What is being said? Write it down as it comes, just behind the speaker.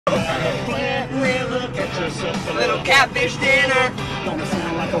A little catfish dinner. Gonna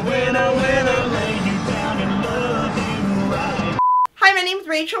sound like a winner, winner, lay you down and love you right. Hi, my name's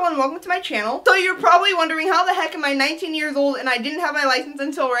Rachel and welcome to my channel. So you're probably wondering how the heck am I 19 years old and I didn't have my license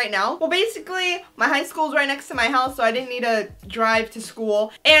until right now? Well, basically, my high school is right next to my house, so I didn't need to drive to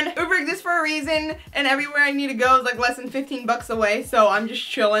school. And Uber exists for a reason, and everywhere I need to go is like less than 15 bucks away, so I'm just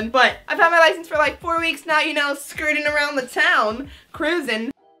chilling. But I've had my license for like 4 weeks now, you know, skirting around the town, cruising.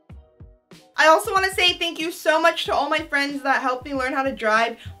 I also want to say thank you so much to all my friends that helped me learn how to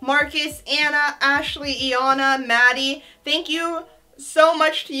drive. Marcus, Anna, Ashley, Iana, Maddie. Thank you so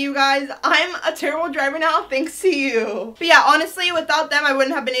much to you guys. I'm a terrible driver now thanks to you. But yeah, honestly, without them, I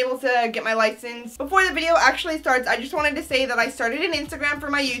wouldn't have been able to get my license. Before the video actually starts, I just wanted to say that I started an Instagram for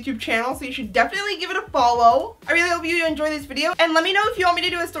my YouTube channel, so you should definitely give it a follow. I really hope you enjoy this video, and let me know if you want me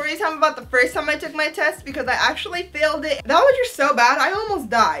to do a story time about the first time I took my test, because I actually failed it. That was just so bad, I almost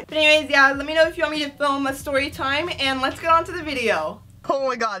died. But anyways, yeah, let me know if you want me to film a story time, and let's get on to the video. Oh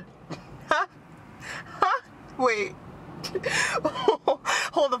my god. Huh? Huh? Wait.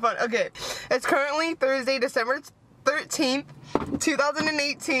 Hold the phone. Okay, it's currently Thursday, December 13th,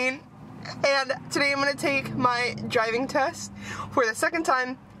 2018, and today I'm gonna take my driving test for the second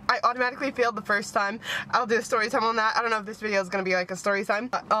time. I automatically failed the first time. I'll do a story time on that. I don't know if this video is gonna be like a story time.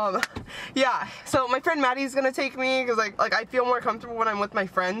 Yeah. So my friend Maddie's gonna take me because like I feel more comfortable when I'm with my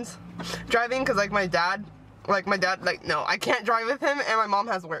friends driving, because like my dad, no, I can't drive with him, and my mom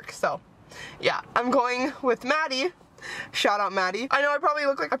has work. So yeah, I'm going with Maddie. Shout out Maddie. I know I probably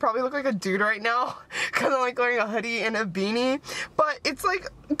look like a dude right now because I'm like wearing a hoodie and a beanie, but it's like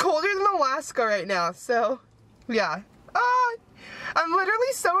colder than Alaska right now, so yeah. I'm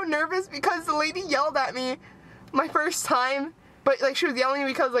literally so nervous because the lady yelled at me my first time, but like she was yelling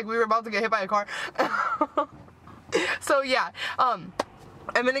because like we were about to get hit by a car. So yeah, I'm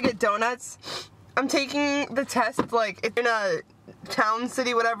gonna get donuts. I'm taking the test like it's in a town,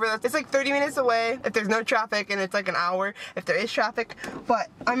 city, whatever. It's like 30 minutes away if there's no traffic, and it's like an hour if there is traffic, but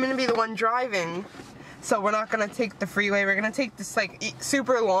I'm gonna be the one driving, so we're not gonna take the freeway. We're gonna take this like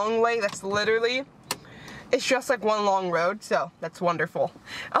super long way that's literally, it's just like one long road, so that's wonderful.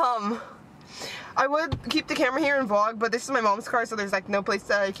 I would keep the camera here and vlog, but this is my mom's car, so there's like no place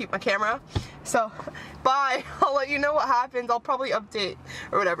to keep my camera, so bye. I'll let you know what happens. I'll probably update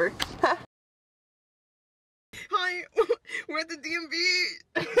or whatever. Hi, we're at the DMV.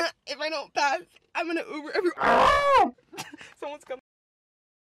 If I don't pass, I'm gonna Uber everywhere. Oh! Someone's coming.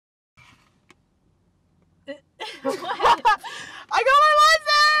 I got my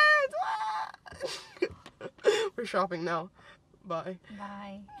license! We're shopping now. Bye.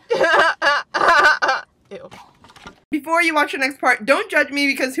 Bye. Ew. Before you watch the next part, don't judge me,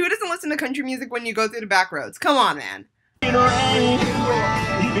 because who doesn't listen to country music when you go through the back roads? Come on, man. You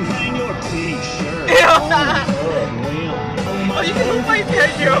can hang your t-shirt. Oh, you can look like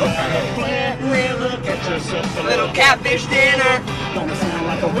that, yo. A little catfish dinner. Gonna sound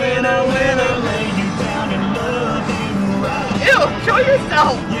like a winner, winner, lay you down and love you right. Ew, show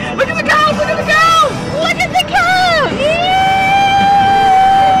yourself. Look at the cows, look at the cows. Look at the cows.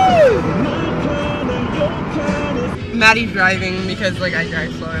 Maddie's driving because like I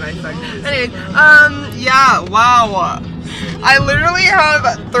drive slow and I suck. Anyways, yeah, wow. I literally have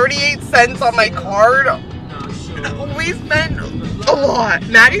 38 cents on my card. We spent a lot.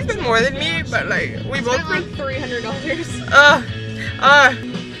 Maddie spent more than me, but like we both spent like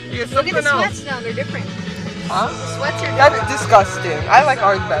 $300. You Look at the sweats now, they're different. Huh? Sweats are different. That's disgusting. I like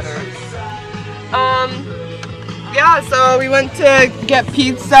ours better. Yeah, so we went to get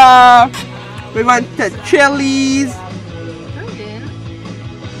pizza. We went to Chili's.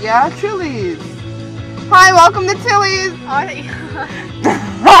 Yeah, Chili's. Hi, welcome to Chili's.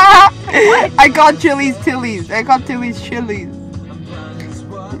 I called Chili's Tilly's. I called Tilly's Chili's.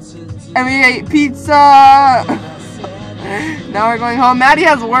 And we ate pizza. Now we're going home. Maddie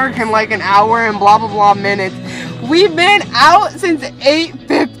has work in like an hour and blah blah blah minutes. We've been out since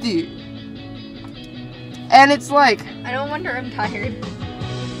 8:50. And it's like, I don't wonder I'm tired.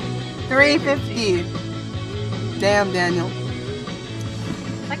 3:50. Damn, Daniel.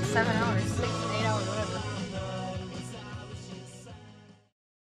 It's like 7 hours, 6, 8 hours, whatever.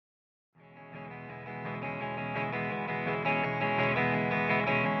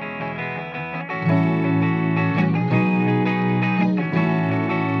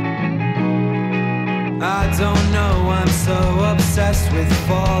 I don't know, I'm so obsessed with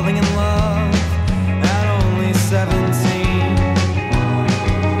falling in love at only 17.